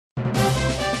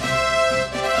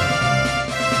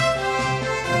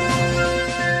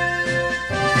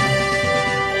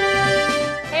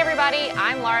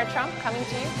coming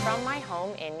to you from my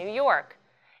home in New York.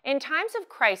 In times of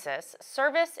crisis,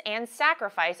 service and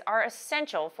sacrifice are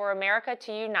essential for America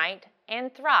to unite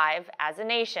and thrive as a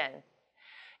nation.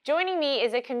 Joining me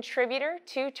is a contributor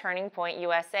to Turning Point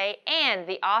USA and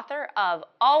the author of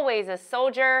Always a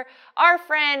Soldier, our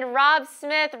friend Rob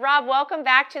Smith. Rob, welcome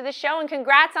back to the show and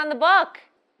congrats on the book.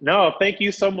 No, thank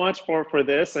you so much for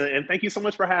this, and thank you so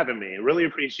much for having me. Really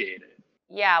appreciate it.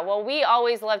 Yeah, well, we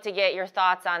always love to get your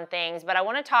thoughts on things, but I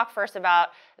want to talk first about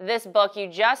this book. You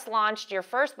just launched your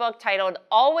first book titled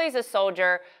Always a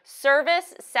Soldier,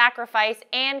 Service, Sacrifice,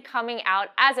 and Coming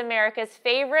Out as America's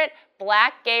Favorite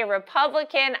Black Gay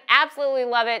Republican. Absolutely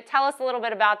love it. Tell us a little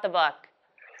bit about the book.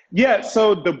 Yeah,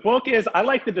 so the book is, I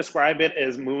like to describe it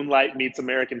as Moonlight meets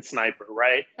American Sniper,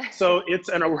 right? So it's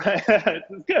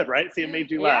it's good, right? See, it made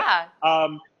you laugh. Yeah.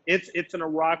 It's an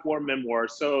Iraq War memoir.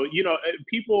 So,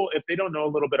 people, if they don't know a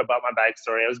little bit about my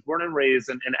backstory, I was born and raised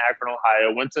in Akron,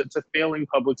 Ohio, went to failing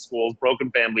public schools,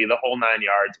 broken family, the whole 9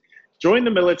 yards. Joined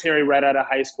the military right out of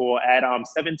high school at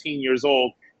 17 years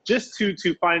old, just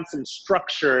to find some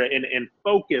structure and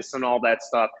focus and all that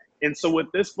stuff. And so what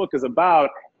this book is about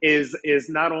is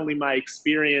not only my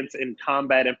experience in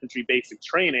combat infantry basic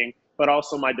training, but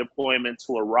also my deployment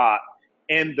to Iraq.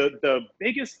 And the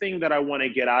biggest thing that I want to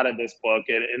get out of this book,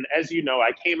 and as you know,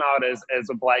 I came out as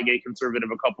a Black gay conservative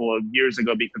a couple of years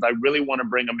ago because I really want to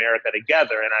bring America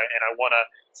together, and I want to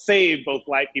save both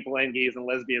Black people and gays and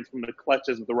lesbians from the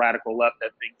clutches of the radical left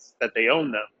that thinks that they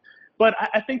own them. But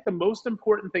I think the most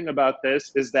important thing about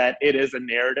this is that it is a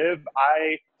narrative.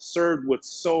 I served with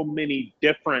so many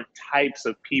different types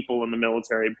of people in the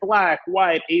military, Black,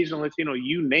 white, Asian, Latino,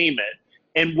 you name it.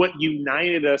 And what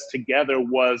united us together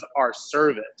was our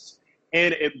service.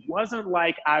 And it wasn't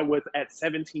like I was at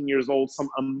 17 years old, some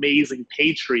amazing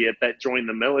patriot that joined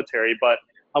the military, but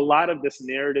a lot of this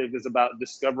narrative is about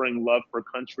discovering love for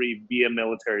country via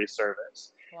military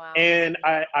service. Wow. And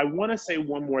I want to say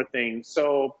one more thing.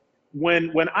 So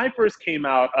when I first came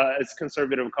out as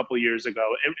conservative a couple of years ago,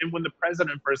 and when the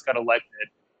president first got elected,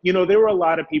 there were a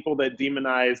lot of people that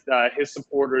demonized his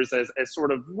supporters as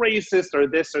sort of racist or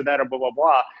this or that or blah, blah,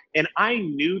 blah. And I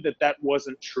knew that that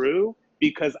wasn't true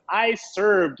because I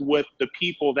served with the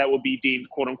people that would be deemed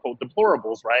quote unquote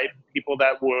deplorables, right? People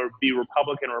that would be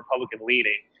Republican or Republican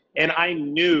leading. And I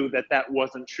knew that that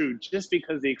wasn't true just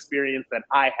because the experience that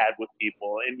I had with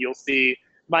people. And you'll see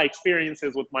my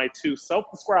experiences with my two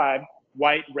self-described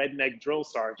white redneck drill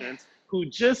sergeants who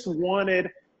just wanted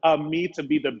me to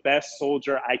be the best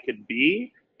soldier I could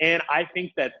be. And I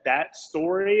think that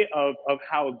story of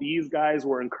how these guys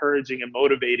were encouraging and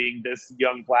motivating this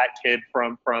young Black kid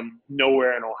from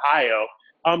nowhere in Ohio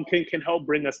can help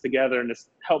bring us together and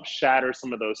help shatter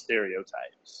some of those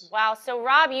stereotypes. Wow. So,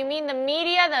 Rob, you mean the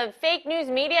media, the fake news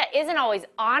media, isn't always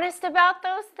honest about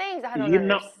those things? I don't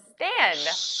understand.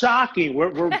 Shocking.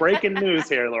 We're breaking news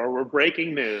here, Laura. We're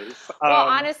breaking news. Well,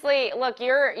 honestly, look,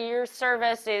 your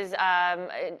service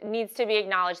needs to be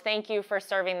acknowledged. Thank you for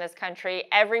serving this country.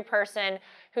 Every person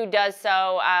who does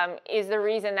so is the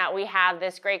reason that we have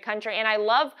this great country. And I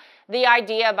love the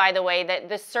idea, by the way, that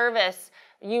the service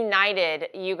united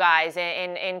you guys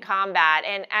in combat.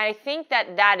 And I think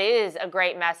that is a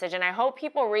great message. And I hope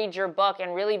people read your book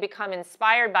and really become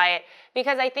inspired by it,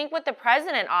 because I think what the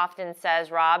president often says,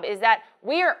 Rob, is that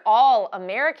we are all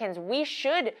Americans. We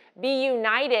should be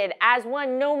united as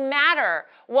one, no matter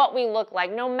what we look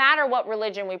like, no matter what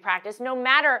religion we practice, no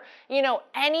matter,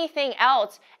 anything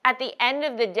else. At the end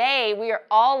of the day, we are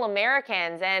all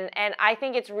Americans. And I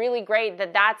think it's really great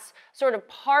that that's sort of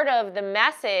part of the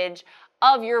message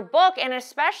of your book, and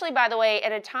especially, by the way,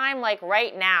 at a time like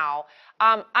right now,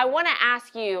 I want to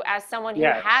ask you, as someone who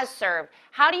has served,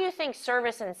 how do you think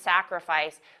service and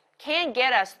sacrifice can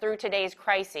get us through today's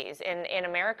crises in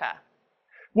America?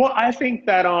 Well, I think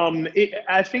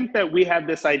that we have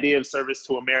this idea of service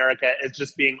to America as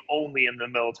just being only in the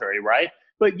military, right?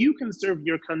 But you can serve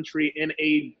your country in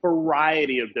a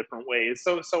variety of different ways.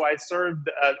 So I served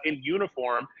in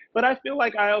uniform, but I feel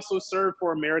like I also serve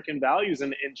for American values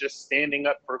and just standing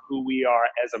up for who we are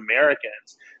as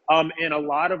Americans. And a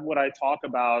lot of what I talk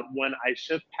about when I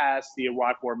shift past the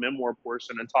Iraq War memoir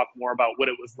portion and talk more about what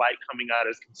it was like coming out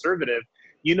as conservative,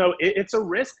 it's a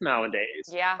risk nowadays.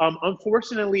 Yeah.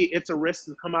 Unfortunately, it's a risk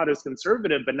to come out as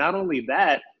conservative, but not only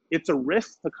that, it's a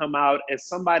risk to come out as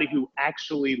somebody who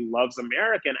actually loves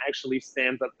America and actually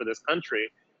stands up for this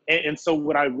country. And so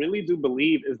what I really do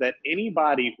believe is that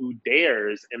anybody who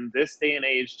dares in this day and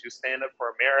age to stand up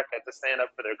for America, to stand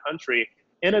up for their country,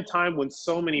 in a time when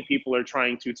so many people are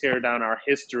trying to tear down our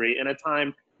history, in a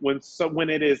time when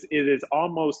it is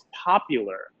almost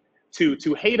popular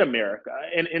to hate America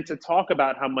and to talk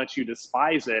about how much you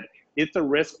despise it. It's a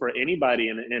risk for anybody,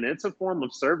 and it's a form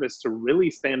of service to really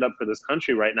stand up for this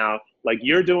country right now, like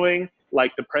you're doing,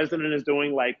 like the president is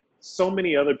doing, like so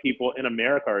many other people in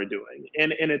America are doing.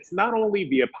 And it's not only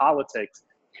via politics,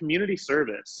 community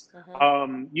service,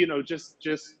 you know, just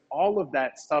all of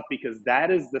that stuff, because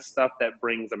that is the stuff that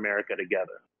brings America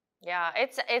together. Yeah,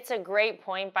 it's a great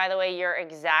point, by the way. You're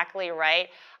exactly right.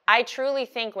 I truly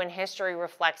think when history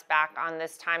reflects back on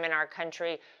this time in our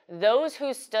country, those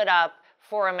who stood up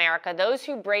for America, those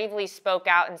who bravely spoke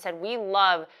out and said, we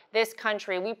love this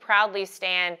country, we proudly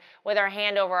stand with our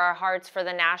hand over our hearts for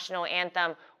the national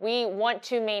anthem, we want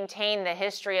to maintain the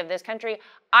history of this country.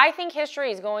 I think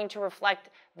history is going to reflect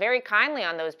very kindly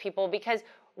on those people, because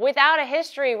without a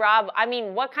history, Rob, I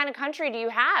mean, what kind of country do you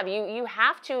have? You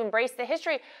have to embrace the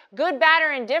history, good, bad,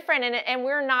 or indifferent. And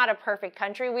we're not a perfect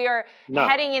country. We are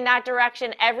heading in that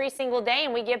direction every single day,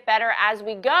 and we get better as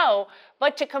we go.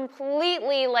 But to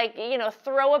completely, like, you know,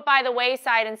 throw it by the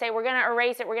wayside and say we're going to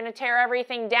erase it, we're going to tear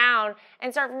everything down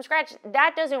and start from scratch,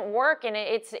 that doesn't work, and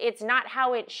it's not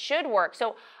how it should work.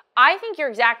 So I think you're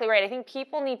exactly right. I think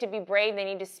people need to be brave. They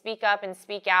need to speak up and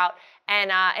speak out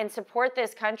and support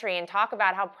this country and talk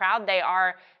about how proud they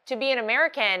are to be an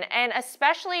American. And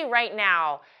especially right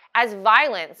now, as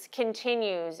violence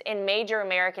continues in major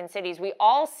American cities, we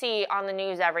all see on the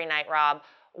news every night, Rob,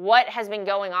 what has been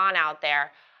going on out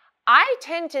there. I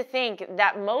tend to think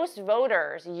that most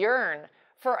voters yearn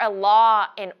for a law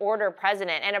and order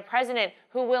president, and a president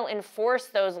who will enforce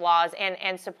those laws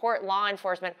and support law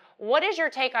enforcement. What is your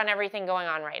take on everything going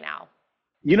on right now?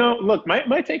 You know, look,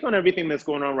 my take on everything that's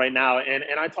going on right now, and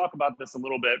I talk about this a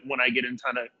little bit when I get into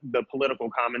the political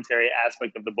commentary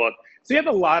aspect of the book. So you have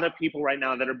a lot of people right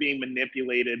now that are being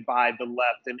manipulated by the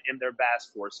left and their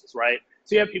vast forces, right?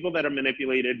 So you have people that are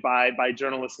manipulated by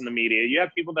journalists in the media. You have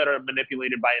people that are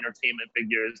manipulated by entertainment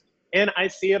figures. And I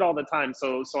see it all the time.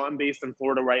 So I'm based in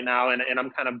Florida right now, and I'm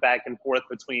kind of back and forth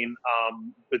between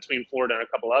Florida and a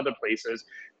couple other places.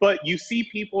 But you see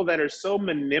people that are so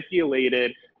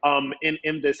manipulated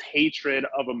in this hatred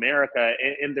of America,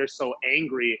 and they're so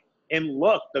angry. And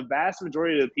look, the vast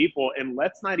majority of the people, and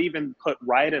let's not even put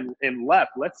right and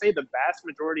left, let's say the vast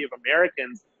majority of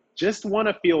Americans just want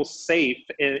to feel safe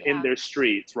in their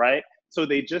streets, right? So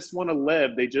they just want to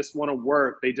live, they just want to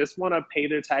work, they just want to pay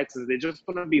their taxes, they just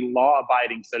want to be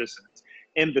law-abiding citizens.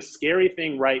 And the scary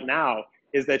thing right now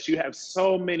is that you have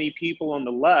so many people on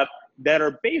the left that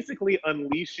are basically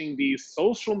unleashing these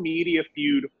social media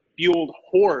fueled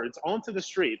hordes onto the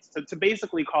streets to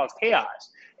basically cause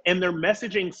chaos. And their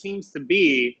messaging seems to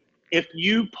be, if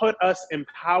you put us in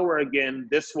power again,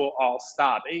 this will all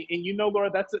stop. And you know,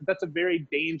 Laura, that's a very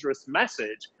dangerous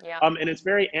message. Yeah. And it's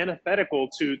very antithetical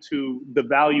to the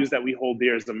values that we hold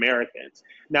dear as Americans.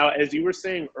 Now, as you were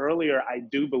saying earlier, I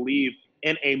do believe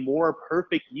in a more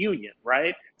perfect union,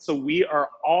 right? So we are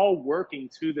all working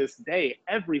to this day,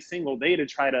 every single day, to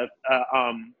try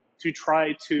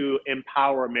to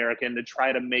empower America and to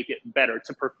try to make it better,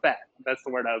 to perfect. That's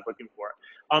the word I was looking for.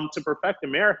 To perfect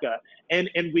America. And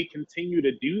we continue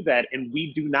to do that. And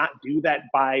we do not do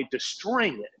that by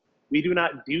destroying it. We do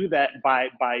not do that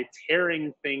by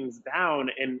tearing things down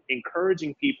and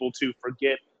encouraging people to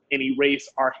forget and erase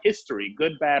our history,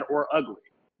 good, bad, or ugly.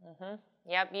 Mm-hmm.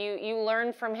 Yep, you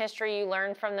learn from history, you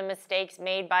learn from the mistakes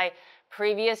made by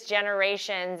previous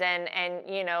generations and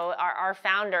you know, our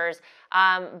founders.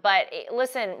 But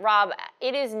listen, Rob,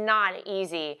 it is not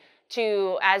easy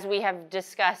to, as we have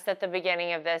discussed at the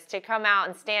beginning of this, to come out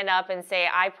and stand up and say,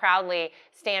 I proudly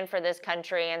stand for this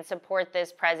country and support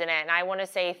this president. And I want to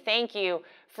say thank you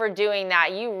for doing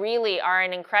that. You really are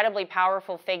an incredibly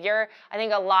powerful figure. I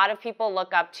think a lot of people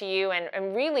look up to you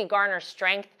and really garner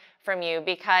strength from you,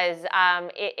 because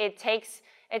it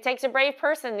takes a brave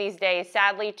person these days,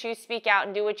 sadly, to speak out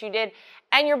and do what you did.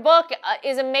 And your book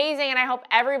is amazing, and I hope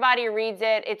everybody reads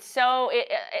it. It's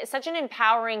such an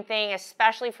empowering thing,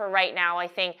 especially for right now, I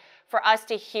think, for us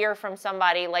to hear from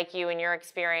somebody like you and your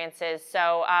experiences.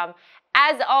 So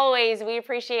as always, we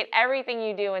appreciate everything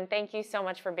you do, and thank you so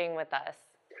much for being with us.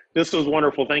 This was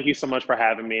wonderful. Thank you so much for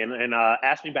having me, and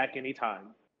ask me back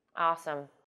anytime. Awesome.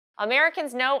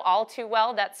 Americans know all too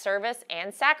well that service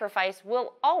and sacrifice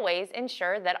will always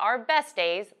ensure that our best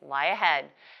days lie ahead.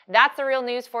 That's the real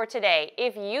news for today.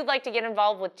 If you'd like to get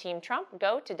involved with Team Trump,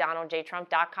 go to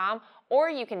DonaldJTrump.com, or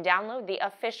you can download the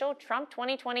official Trump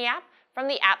 2020 app from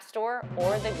the App Store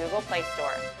or the Google Play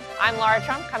Store. I'm Laura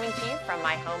Trump, coming to you from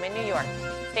my home in New York.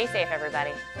 Stay safe,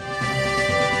 everybody.